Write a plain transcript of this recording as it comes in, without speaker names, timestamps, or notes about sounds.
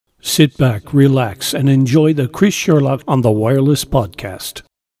Sit back, relax, and enjoy the Chris Sherlock on the Wireless podcast.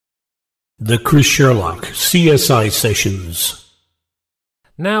 The Chris Sherlock CSI Sessions.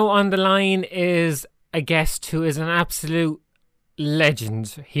 Now on the line is a guest who is an absolute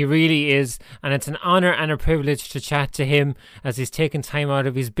legend. He really is, and it's an honour and a privilege to chat to him as he's taken time out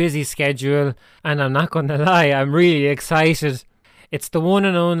of his busy schedule, and I'm not going to lie, I'm really excited. It's the one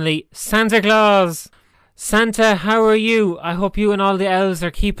and only Santa Claus. Santa, how are you? I hope you and all the elves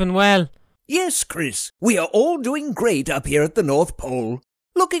are keeping well. Yes, Chris, we are all doing great up here at the North Pole.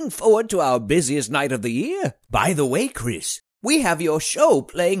 Looking forward to our busiest night of the year. By the way, Chris, we have your show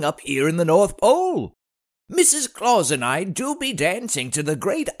playing up here in the North Pole. Mrs. Claus and I do be dancing to the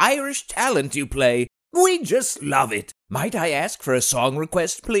great Irish talent you play. We just love it. Might I ask for a song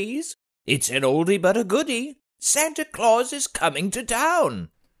request, please? It's an oldie but a goodie. Santa Claus is coming to town.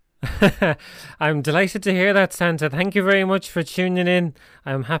 I'm delighted to hear that, Santa. Thank you very much for tuning in.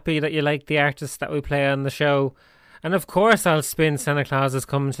 I'm happy that you like the artists that we play on the show. And of course I'll spin Santa Claus is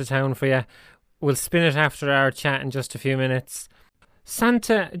Coming to Town for you. We'll spin it after our chat in just a few minutes.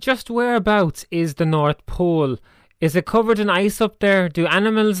 Santa, just whereabouts is the North Pole? Is it covered in ice up there? Do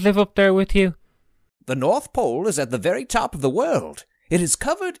animals live up there with you? The North Pole is at the very top of the world. It is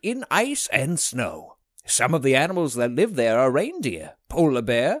covered in ice and snow. Some of the animals that live there are reindeer, polar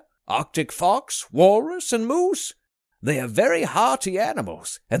bear, Arctic fox, walrus, and moose. They are very hearty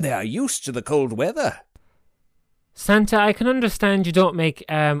animals, and they are used to the cold weather. Santa, I can understand you don't make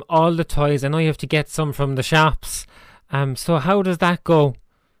all the toys. I know you have to get some from the shops. So how does that go?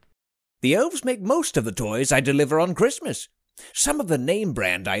 The elves make most of the toys I deliver on Christmas. Some of the name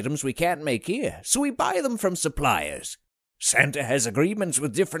brand items we can't make here, so we buy them from suppliers. Santa has agreements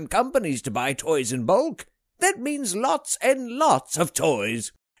with different companies to buy toys in bulk. That means lots and lots of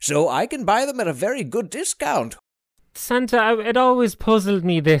toys. So I can buy them at a very good discount. Santa, it always puzzled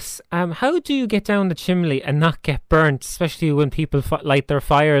me this. How do you get down the chimney and not get burnt, especially when people light their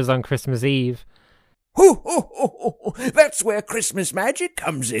fires on Christmas Eve? Ho, ho, ho, ho. That's where Christmas magic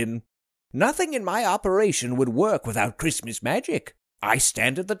comes in. Nothing in my operation would work without Christmas magic. I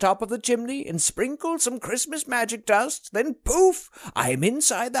stand at the top of the chimney and sprinkle some Christmas magic dust, then poof, I'm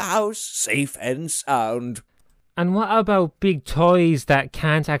inside the house, safe and sound. And what about big toys that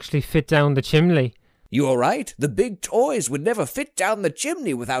can't actually fit down the chimney? You're right, the big toys would never fit down the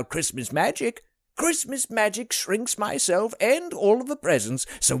chimney without Christmas magic. Christmas magic shrinks myself and all of the presents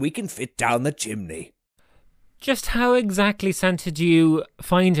so we can fit down the chimney. Just how exactly, Santa, do you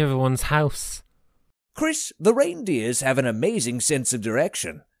find everyone's house? Chris, the reindeers have an amazing sense of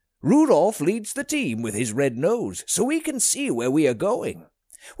direction. Rudolph leads the team with his red nose so we can see where we are going.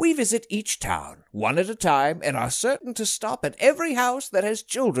 We visit each town, one at a time, and are certain to stop at every house that has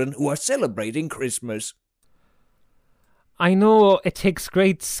children who are celebrating Christmas. I know it takes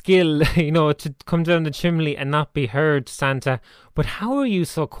great skill, to come down the chimney and not be heard, Santa, but how are you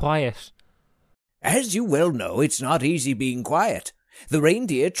so quiet? As you well know, it's not easy being quiet. The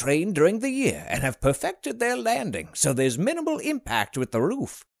reindeer train during the year and have perfected their landing, so there's minimal impact with the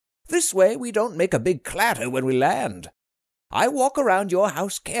roof. This way we don't make a big clatter when we land. I walk around your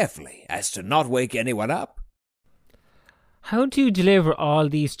house carefully as to not wake anyone up. How do you deliver all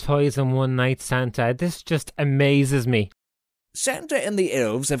these toys in one night, Santa? This just amazes me. Santa and the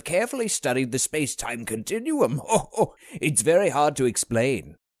elves have carefully studied the space-time continuum. It's very hard to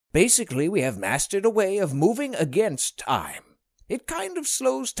explain. Basically, we have mastered a way of moving against time. It kind of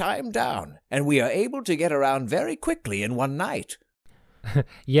slows time down, and we are able to get around very quickly in one night.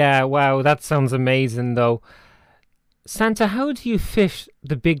 Yeah, wow, that sounds amazing, though. Santa, how do you fit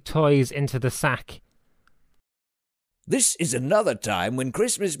the big toys into the sack? This is another time when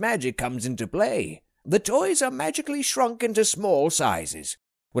Christmas magic comes into play. The toys are magically shrunk into small sizes.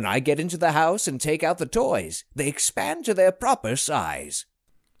 When I get into the house and take out the toys, they expand to their proper size.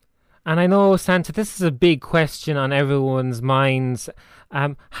 And I know, Santa, this is a big question on everyone's minds.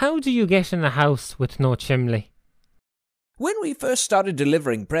 How do you get in a house with no chimney? When we first started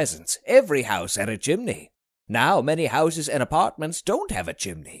delivering presents, every house had a chimney. Now many houses and apartments don't have a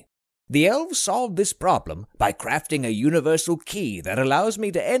chimney. The elves solved this problem by crafting a universal key that allows me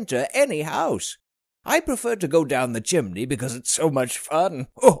to enter any house. I prefer to go down the chimney because it's so much fun.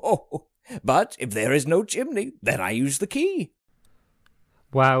 But if there is no chimney, then I use the key.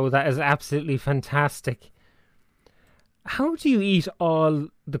 Wow, that is absolutely fantastic. How do you eat all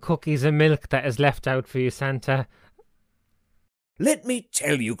the cookies and milk that is left out for you, Santa? Let me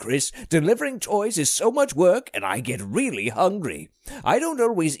tell you, Chris, delivering toys is so much work and I get really hungry. I don't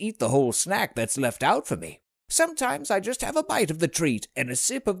always eat the whole snack that's left out for me. Sometimes I just have a bite of the treat and a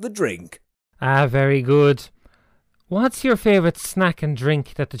sip of the drink. Ah, very good. What's your favourite snack and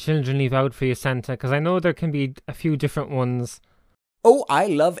drink that the children leave out for you, Santa? Because I know there can be a few different ones. Oh, I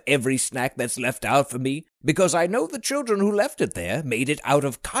love every snack that's left out for me, because I know the children who left it there made it out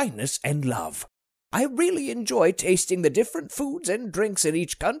of kindness and love. I really enjoy tasting the different foods and drinks in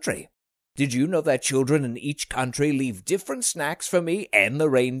each country. Did you know that children in each country leave different snacks for me and the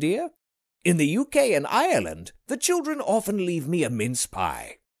reindeer? In the UK and Ireland, the children often leave me a mince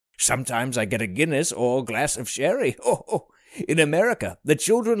pie. Sometimes I get a Guinness or a glass of sherry. In America, the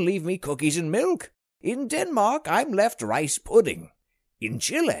children leave me cookies and milk. In Denmark, I'm left rice pudding. In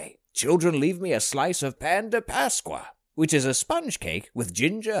Chile, children leave me a slice of pan de Pascua, which is a sponge cake with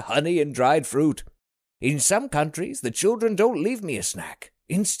ginger, honey, and dried fruit. In some countries, the children don't leave me a snack.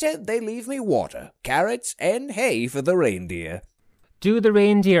 Instead, they leave me water, carrots, and hay for the reindeer. Do the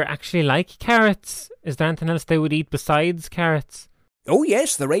reindeer actually like carrots? Is there anything else they would eat besides carrots? Oh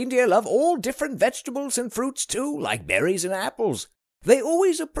yes, the reindeer love all different vegetables and fruits too, like berries and apples. They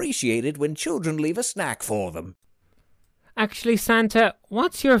always appreciate it when children leave a snack for them. Actually, Santa,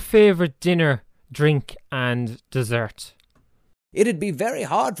 what's your favourite dinner, drink and dessert? It'd be very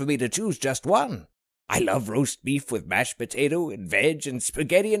hard for me to choose just one. I love roast beef with mashed potato and veg and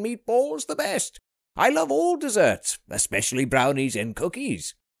spaghetti and meatballs the best. I love all desserts, especially brownies and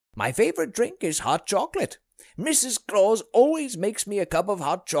cookies. My favourite drink is hot chocolate. Mrs. Claus always makes me a cup of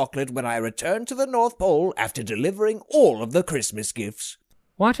hot chocolate when I return to the North Pole after delivering all of the Christmas gifts.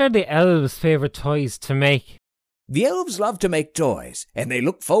 What are the elves' favourite toys to make? The elves love to make toys, and they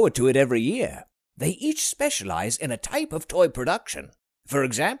look forward to it every year. They each specialize in a type of toy production. For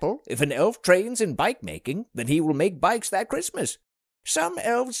example, if an elf trains in bike making, then he will make bikes that Christmas. Some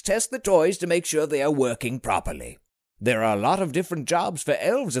elves test the toys to make sure they are working properly. There are a lot of different jobs for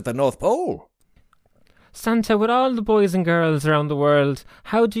elves at the North Pole. Santa, with all the boys and girls around the world,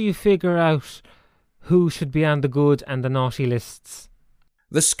 how do you figure out who should be on the good and the naughty lists?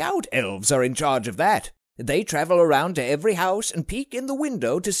 The scout elves are in charge of that. They travel around to every house and peek in the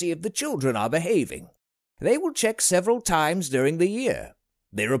window to see if the children are behaving. They will check several times during the year.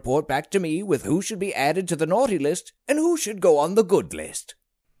 They report back to me with who should be added to the naughty list and who should go on the good list.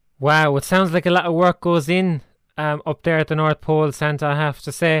 Wow, it sounds like a lot of work goes in up there at the North Pole, Santa, I have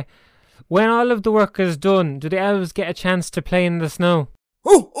to say. When all of the work is done, do the elves get a chance to play in the snow?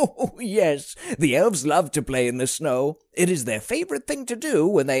 Oh, yes, the elves love to play in the snow. It is their favorite thing to do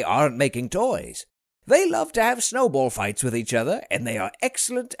when they aren't making toys. They love to have snowball fights with each other, and they are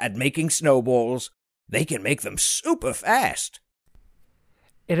excellent at making snowballs. They can make them super fast.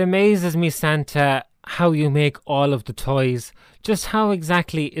 It amazes me, Santa, how you make all of the toys. Just how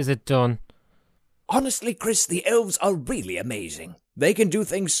exactly is it done? Honestly, Chris, the elves are really amazing. They can do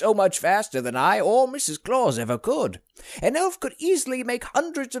things so much faster than I or Mrs. Claus ever could. An elf could easily make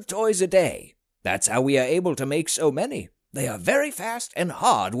hundreds of toys a day. That's how we are able to make so many. They are very fast and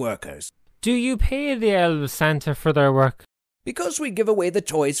hard workers. Do you pay the elves, Santa, for their work? Because we give away the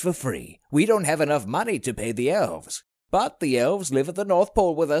toys for free, we don't have enough money to pay the elves. But the elves live at the North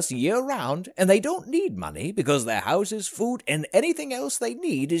Pole with us year-round, and they don't need money because their houses, food, and anything else they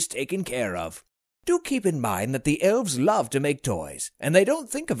need is taken care of. Do keep in mind that the elves love to make toys, and they don't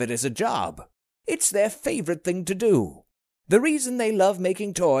think of it as a job. It's their favorite thing to do. The reason they love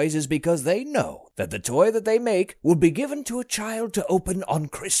making toys is because they know that the toy that they make will be given to a child to open on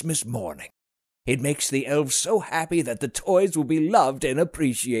Christmas morning. It makes the elves so happy that the toys will be loved and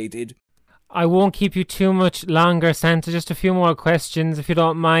appreciated. I won't keep you too much longer, Santa. Just a few more questions, if you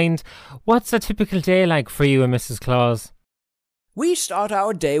don't mind. What's a typical day like for you and Mrs. Claus? We start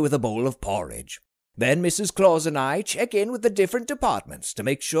our day with a bowl of porridge. Then Mrs. Claus and I check in with the different departments to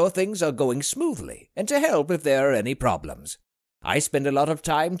make sure things are going smoothly and to help if there are any problems. I spend a lot of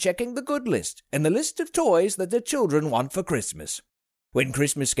time checking the good list and the list of toys that the children want for Christmas. When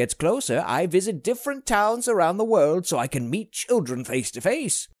Christmas gets closer, I visit different towns around the world so I can meet children face to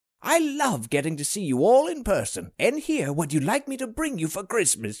face. I love getting to see you all in person and hear what you'd like me to bring you for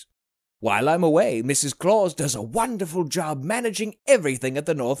Christmas. While I'm away, Mrs. Claus does a wonderful job managing everything at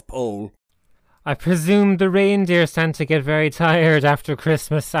the North Pole. I presume the reindeer, Santa, get very tired after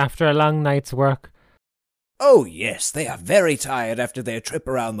Christmas, after a long night's work. Oh yes, they are very tired after their trip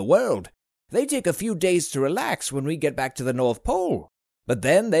around the world. They take a few days to relax when we get back to the North Pole. But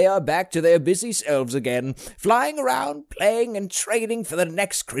then they are back to their busy selves again, flying around, playing and training for the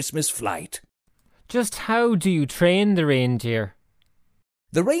next Christmas flight. Just how do you train the reindeer?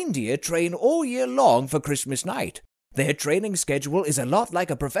 The reindeer train all year long for Christmas night. Their training schedule is a lot like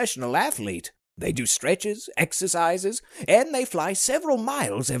a professional athlete. They do stretches, exercises, and they fly several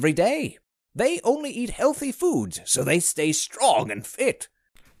miles every day. They only eat healthy foods, so they stay strong and fit.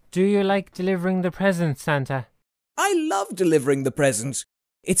 Do you like delivering the presents, Santa? I love delivering the presents.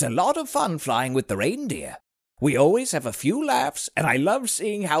 It's a lot of fun flying with the reindeer. We always have a few laughs, and I love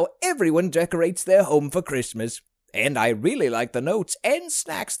seeing how everyone decorates their home for Christmas. And I really like the notes and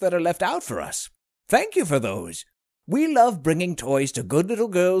snacks that are left out for us. Thank you for those. We love bringing toys to good little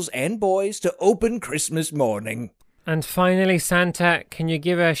girls and boys to open Christmas morning. And finally, Santa, can you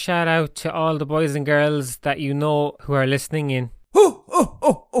give a shout out to all the boys and girls that you know who are listening in?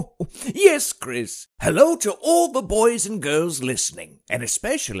 Yes, Chris. Hello to all the boys and girls listening, and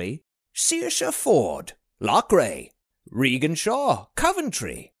especially Saoirse Ford, Loughrea, Regan Shaw,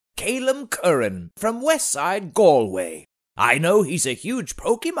 Coventry, Calum Curran from Westside Galway. I know he's a huge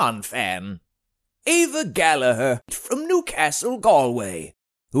Pokemon fan. Ava Gallagher from Newcastle, Galway,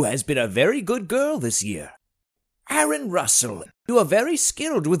 who has been a very good girl this year. Aaron Russell, you are very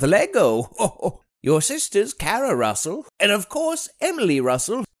skilled with Lego. Your sisters, Cara Russell, and of course Emily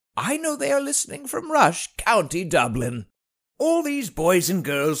Russell. I know they are listening from Rush, County Dublin. All these boys and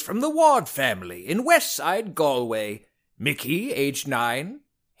girls from the Ward family in Westside Galway. Mickey, age 9,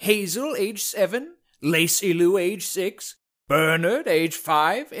 Hazel, age 7, Lacey Lou, age 6, Bernard, age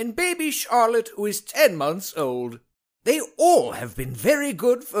 5, and baby Charlotte, who is 10 months old. They all have been very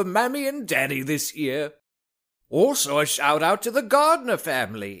good for Mammy and Daddy this year. Also a shout-out to the Gardner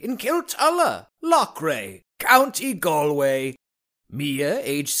family in Kiltulla, Loughrea, County Galway. Mia,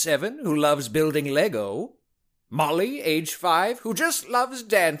 age 7, who loves building Lego. Molly, age 5, who just loves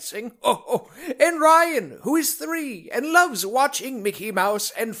dancing. And Ryan, who is 3 and loves watching Mickey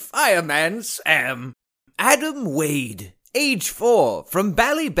Mouse and Fireman Sam. Adam Wade, age 4, from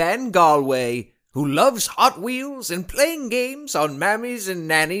Ballyban, Galway, who loves Hot Wheels and playing games on Mammy's and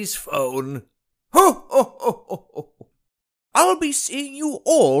Nanny's phone. I'll be seeing you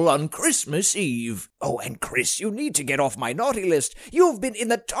all on Christmas Eve. Oh, and Chris, you need to get off my naughty list. You've been in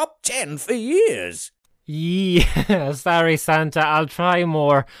the top 10 for years. Yeah, sorry, Santa. I'll try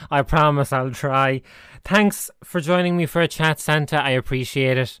more. I promise I'll try. Thanks for joining me for a chat, Santa. I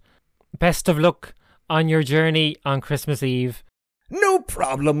appreciate it. Best of luck on your journey on Christmas Eve. No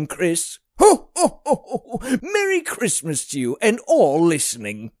problem, Chris. Merry Christmas to you and all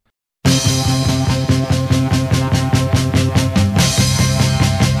listening.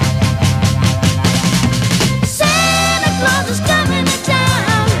 Santa Claus is coming.